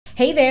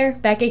Hey there,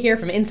 Becca here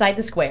from Inside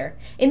the Square.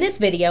 In this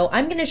video,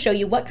 I'm going to show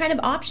you what kind of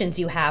options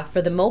you have for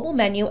the mobile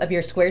menu of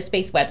your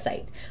Squarespace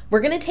website.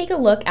 We're going to take a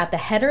look at the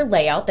header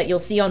layout that you'll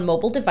see on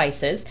mobile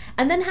devices,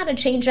 and then how to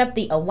change up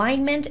the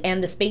alignment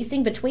and the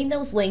spacing between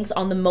those links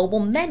on the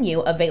mobile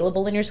menu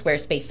available in your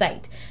Squarespace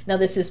site. Now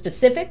this is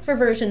specific for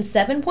version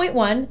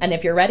 7.1, and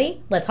if you're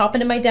ready, let's hop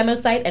into my demo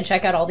site and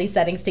check out all these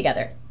settings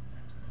together.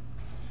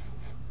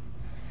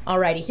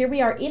 Alrighty, here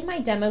we are in my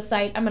demo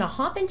site. I'm going to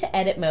hop into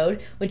edit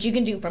mode, which you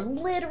can do from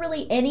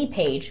literally any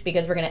page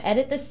because we're going to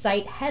edit the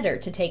site header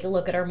to take a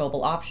look at our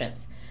mobile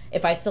options.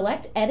 If I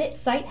select edit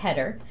site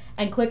header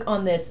and click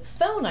on this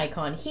phone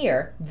icon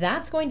here,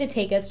 that's going to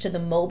take us to the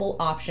mobile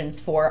options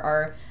for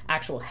our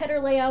actual header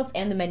layouts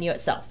and the menu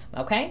itself.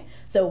 Okay,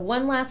 so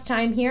one last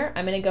time here,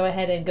 I'm going to go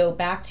ahead and go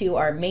back to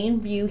our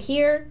main view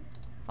here.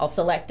 I'll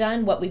select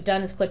done. What we've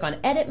done is click on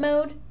edit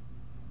mode,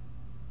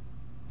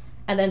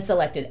 and then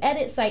selected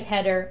edit site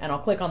header, and I'll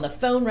click on the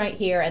phone right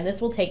here, and this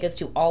will take us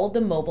to all of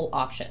the mobile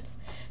options.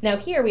 Now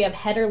here we have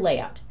header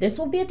layout. This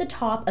will be at the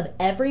top of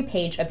every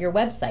page of your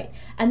website,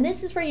 and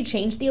this is where you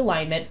change the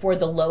alignment for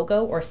the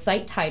logo or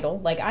site title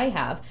like I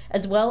have,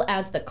 as well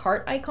as the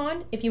cart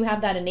icon if you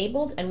have that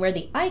enabled, and where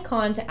the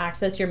icon to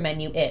access your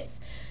menu is.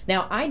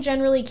 Now I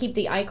generally keep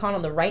the icon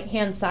on the right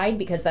hand side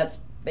because that's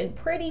been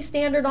pretty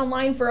standard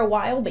online for a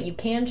while, but you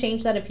can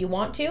change that if you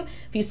want to.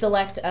 If you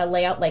select a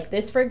layout like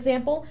this, for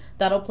example,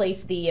 that'll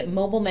place the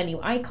mobile menu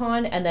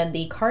icon and then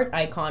the cart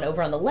icon over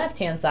on the left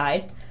hand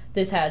side.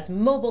 This has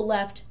mobile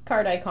left,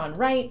 cart icon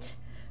right,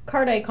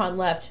 cart icon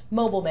left,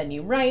 mobile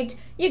menu right.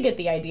 You get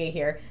the idea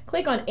here.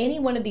 Click on any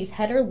one of these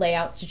header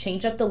layouts to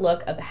change up the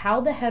look of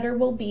how the header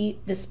will be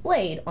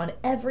displayed on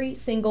every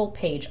single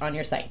page on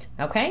your site,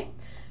 okay?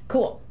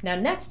 Cool. Now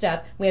next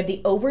up, we have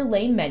the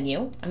overlay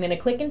menu. I'm going to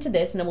click into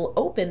this and it will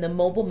open the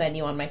mobile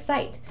menu on my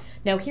site.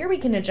 Now here we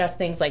can adjust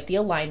things like the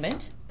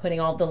alignment, putting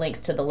all the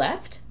links to the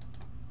left.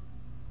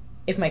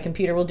 If my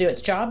computer will do its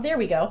job, there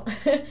we go.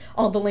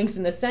 All the links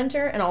in the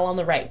center and all on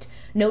the right.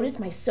 Notice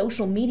my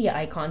social media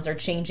icons are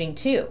changing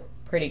too.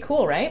 Pretty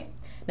cool, right?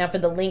 Now for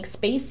the link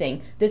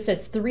spacing, this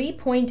says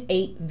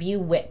 3.8 view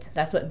width.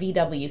 That's what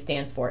VW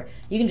stands for.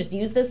 You can just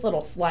use this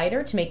little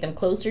slider to make them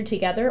closer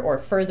together or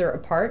further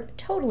apart,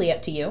 totally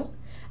up to you.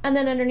 And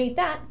then underneath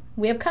that,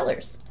 we have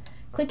colors.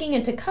 Clicking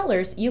into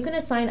colors, you can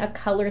assign a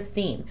color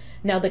theme.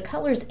 Now the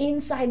colors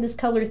inside this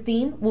color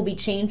theme will be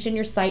changed in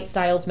your site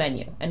styles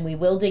menu, and we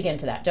will dig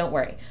into that, don't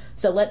worry.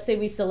 So let's say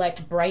we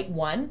select bright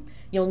 1.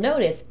 You'll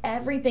notice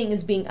everything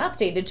is being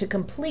updated to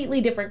completely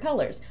different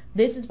colors.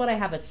 This is what I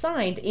have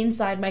assigned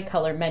inside my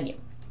color menu.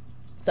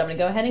 So I'm going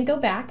to go ahead and go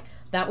back.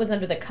 That was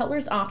under the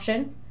colors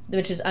option,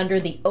 which is under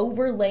the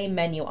overlay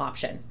menu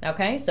option.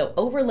 Okay, so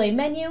overlay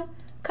menu,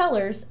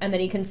 colors, and then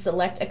you can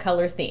select a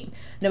color theme.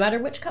 No matter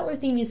which color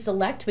theme you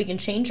select, we can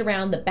change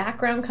around the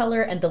background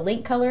color and the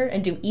link color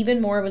and do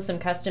even more with some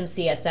custom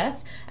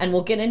CSS. And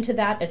we'll get into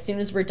that as soon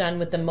as we're done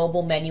with the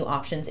mobile menu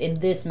options in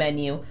this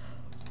menu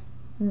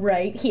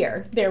right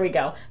here. There we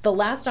go. The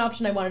last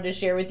option I wanted to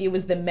share with you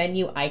was the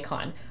menu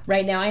icon.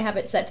 Right now I have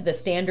it set to the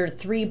standard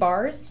 3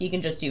 bars. You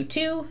can just do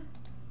 2,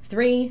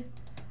 3,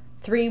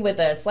 3 with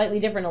a slightly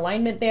different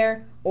alignment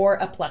there, or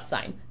a plus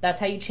sign. That's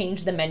how you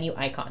change the menu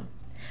icon.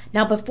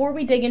 Now before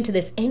we dig into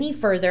this any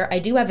further, I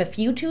do have a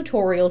few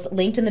tutorials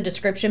linked in the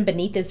description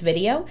beneath this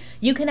video.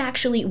 You can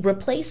actually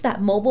replace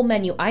that mobile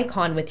menu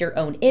icon with your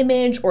own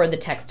image or the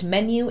text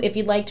menu if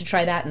you'd like to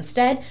try that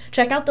instead.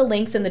 Check out the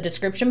links in the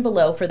description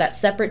below for that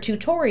separate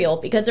tutorial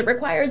because it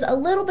requires a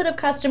little bit of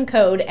custom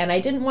code and I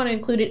didn't want to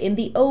include it in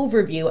the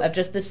overview of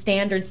just the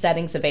standard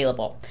settings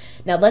available.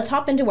 Now let's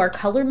hop into our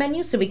color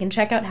menu so we can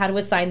check out how to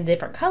assign the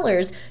different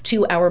colors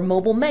to our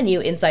mobile menu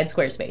inside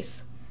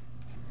Squarespace.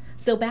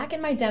 So back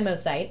in my demo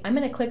site, I'm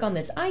going to click on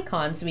this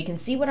icon so we can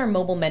see what our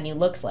mobile menu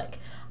looks like.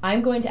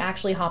 I'm going to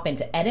actually hop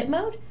into edit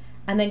mode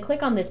and then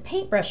click on this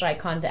paintbrush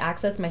icon to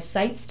access my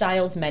site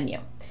styles menu.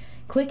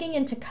 Clicking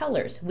into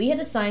colors, we had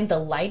assigned the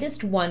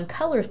lightest 1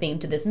 color theme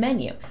to this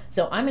menu.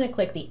 So I'm going to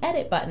click the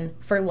edit button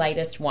for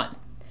lightest 1.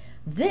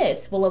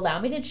 This will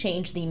allow me to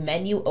change the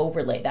menu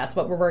overlay. That's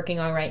what we're working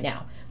on right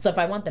now. So if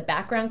I want the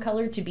background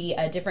color to be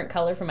a different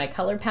color from my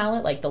color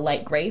palette, like the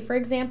light gray, for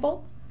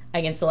example,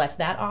 I can select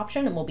that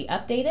option and will be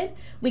updated.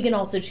 We can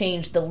also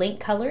change the link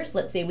colors.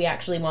 Let's say we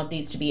actually want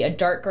these to be a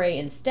dark gray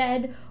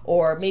instead,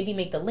 or maybe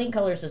make the link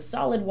colors a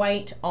solid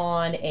white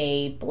on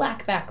a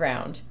black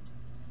background.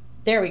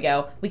 There we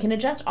go. We can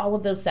adjust all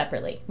of those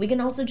separately. We can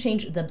also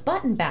change the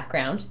button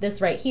background,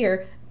 this right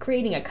here,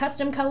 creating a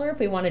custom color if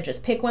we want to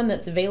just pick one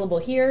that's available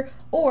here,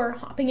 or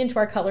hopping into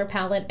our color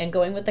palette and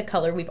going with the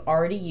color we've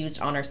already used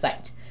on our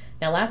site.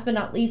 Now last but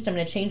not least, I'm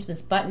going to change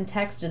this button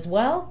text as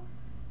well.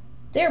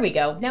 There we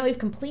go. Now we've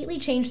completely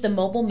changed the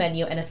mobile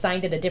menu and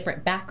assigned it a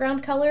different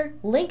background color,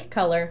 link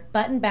color,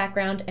 button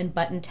background, and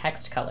button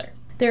text color.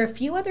 There are a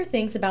few other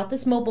things about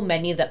this mobile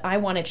menu that I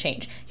want to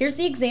change. Here's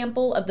the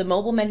example of the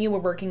mobile menu we're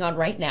working on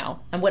right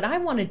now. And what I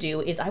want to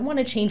do is I want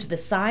to change the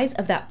size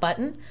of that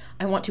button.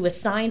 I want to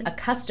assign a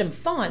custom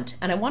font,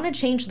 and I want to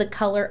change the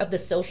color of the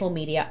social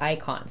media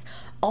icons.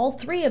 All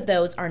three of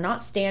those are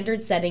not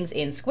standard settings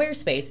in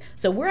Squarespace,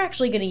 so we're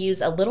actually going to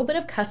use a little bit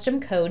of custom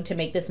code to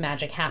make this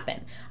magic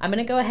happen. I'm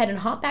going to go ahead and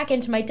hop back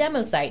into my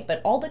demo site, but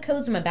all the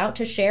codes I'm about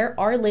to share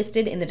are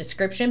listed in the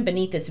description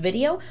beneath this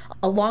video,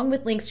 along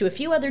with links to a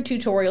few other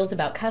tutorials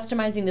about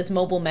customizing this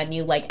mobile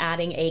menu, like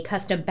adding a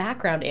custom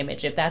background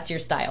image if that's your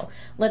style.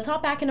 Let's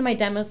hop back into my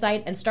demo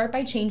site and start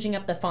by changing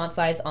up the font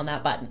size on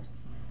that button.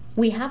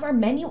 We have our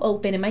menu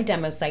open in my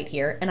demo site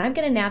here, and I'm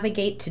going to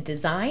navigate to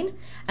Design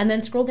and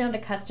then scroll down to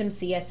Custom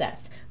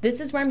CSS. This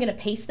is where I'm going to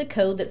paste the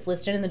code that's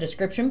listed in the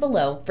description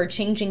below for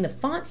changing the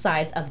font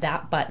size of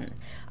that button.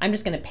 I'm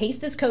just going to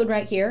paste this code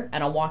right here,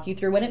 and I'll walk you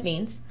through what it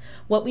means.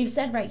 What we've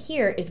said right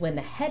here is when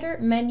the header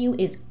menu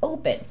is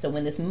open, so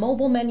when this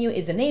mobile menu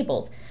is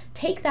enabled,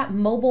 take that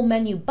mobile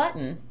menu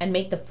button and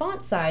make the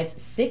font size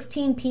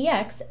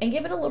 16px and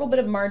give it a little bit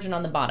of margin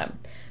on the bottom.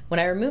 When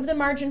I remove the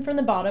margin from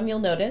the bottom, you'll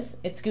notice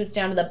it scoots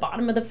down to the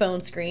bottom of the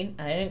phone screen,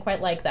 and I didn't quite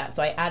like that,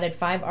 so I added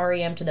 5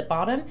 rem to the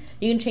bottom.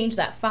 You can change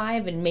that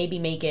 5 and maybe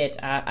make it,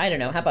 I don't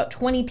know, how about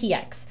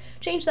 20px?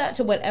 Change that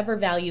to whatever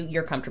value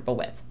you're comfortable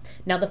with.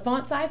 Now the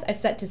font size I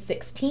set to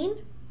 16.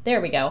 There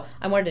we go.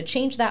 I wanted to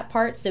change that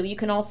part, so you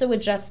can also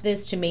adjust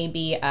this to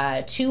maybe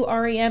 2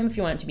 rem if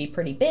you want it to be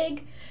pretty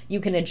big. You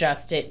can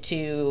adjust it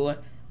to,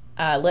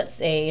 let's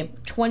say,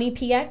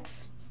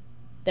 20px.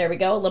 There we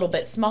go, a little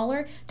bit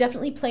smaller.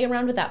 Definitely play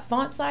around with that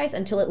font size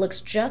until it looks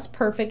just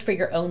perfect for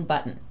your own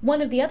button. One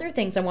of the other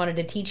things I wanted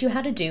to teach you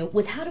how to do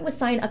was how to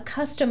assign a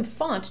custom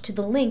font to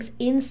the links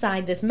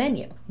inside this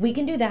menu. We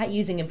can do that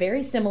using a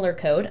very similar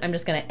code. I'm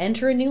just going to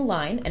enter a new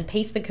line and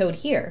paste the code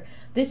here.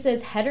 This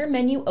says header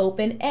menu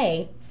open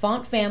A,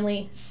 font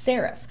family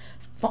serif.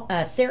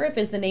 Serif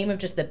is the name of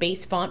just the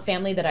base font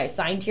family that I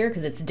assigned here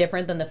because it's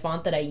different than the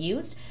font that I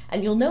used.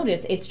 And you'll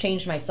notice it's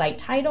changed my site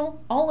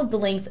title, all of the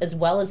links, as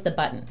well as the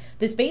button.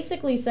 This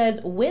basically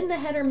says when the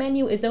header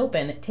menu is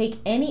open, take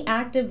any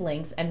active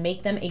links and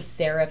make them a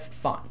serif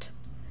font.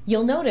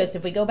 You'll notice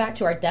if we go back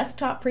to our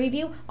desktop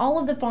preview, all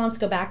of the fonts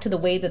go back to the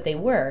way that they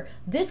were.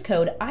 This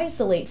code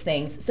isolates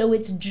things, so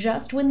it's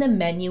just when the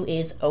menu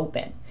is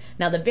open.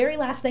 Now the very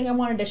last thing I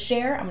wanted to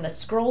share, I'm going to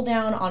scroll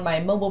down on my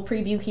mobile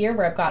preview here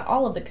where I've got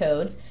all of the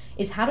codes,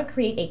 is how to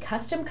create a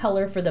custom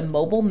color for the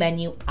mobile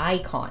menu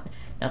icon.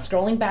 Now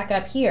scrolling back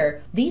up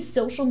here, these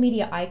social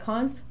media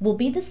icons will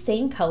be the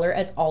same color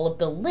as all of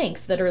the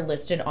links that are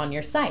listed on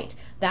your site.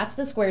 That's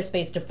the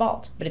Squarespace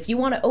default, but if you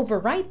want to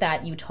overwrite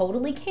that, you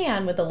totally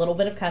can with a little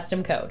bit of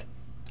custom code.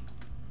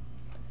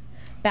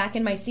 Back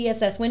in my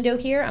CSS window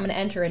here, I'm going to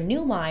enter a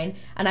new line,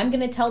 and I'm going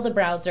to tell the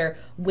browser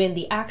when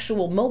the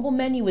actual mobile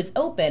menu is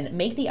open,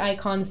 make the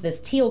icons this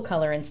teal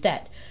color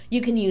instead. You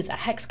can use a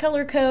hex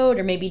color code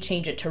or maybe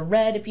change it to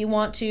red if you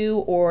want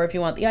to, or if you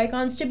want the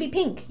icons to be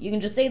pink, you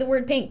can just say the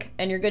word pink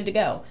and you're good to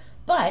go.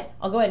 But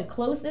I'll go ahead and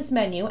close this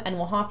menu and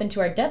we'll hop into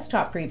our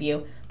desktop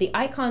preview. The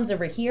icons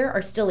over here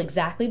are still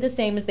exactly the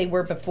same as they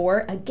were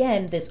before.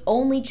 Again, this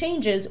only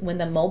changes when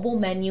the mobile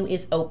menu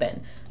is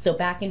open. So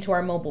back into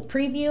our mobile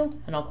preview,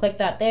 and I'll click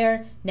that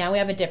there. Now we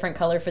have a different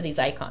color for these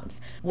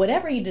icons.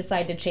 Whatever you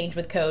decide to change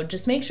with code,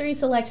 just make sure you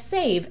select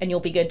save and you'll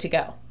be good to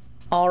go.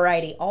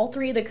 Alrighty, all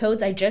three of the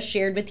codes I just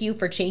shared with you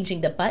for changing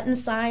the button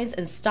size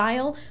and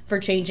style, for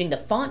changing the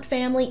font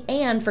family,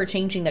 and for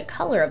changing the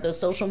color of those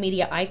social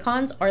media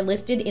icons are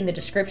listed in the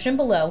description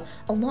below,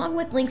 along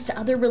with links to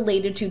other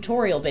related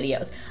tutorial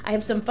videos. I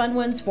have some fun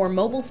ones for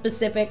mobile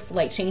specifics,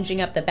 like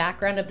changing up the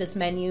background of this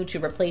menu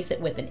to replace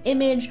it with an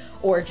image,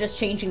 or just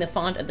changing the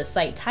font of the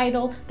site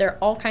title. There are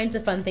all kinds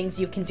of fun things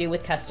you can do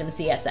with custom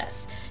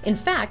CSS. In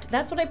fact,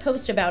 that's what I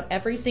post about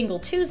every single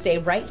Tuesday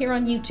right here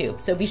on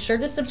YouTube, so be sure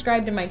to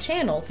subscribe to my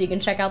channel so you can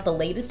check out the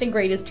latest and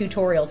greatest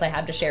tutorials I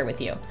have to share with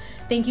you.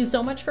 Thank you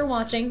so much for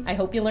watching. I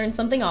hope you learned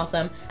something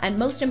awesome, and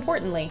most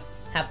importantly,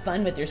 have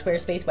fun with your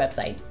Squarespace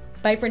website.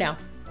 Bye for now.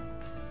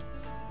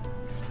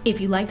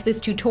 If you liked this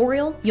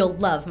tutorial, you'll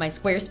love my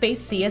Squarespace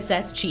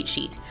CSS cheat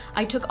sheet.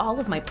 I took all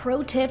of my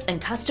pro tips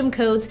and custom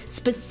codes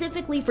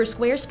specifically for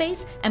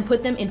Squarespace and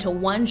put them into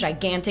one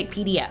gigantic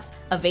PDF.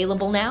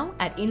 Available now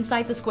at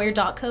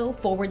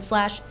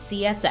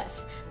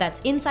insidethesquare.co/CSS.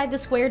 That's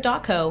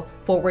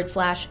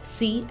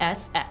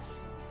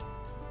insidethesquare.co/CSS.